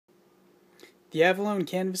The Avallone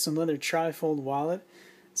canvas and leather trifold wallet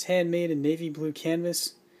is handmade in navy blue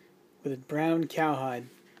canvas with a brown cowhide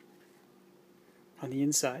on the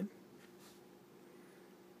inside.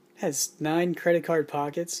 It has 9 credit card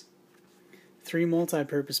pockets, 3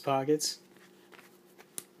 multi-purpose pockets,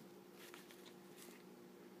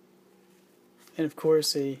 and of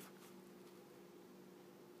course a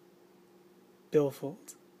billfold.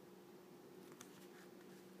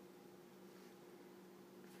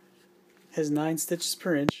 Has 9 stitches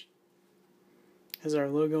per inch. Has our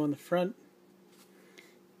logo on the front.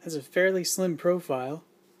 Has a fairly slim profile.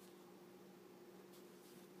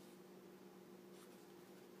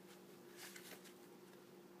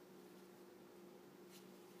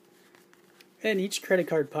 And each credit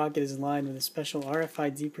card pocket is lined with a special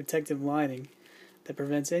RFID protective lining that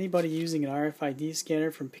prevents anybody using an RFID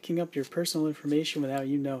scanner from picking up your personal information without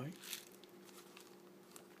you knowing.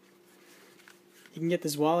 You can get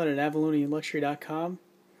this wallet at AvalloneLuxury.com.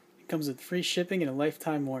 It comes with free shipping and a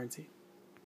lifetime warranty.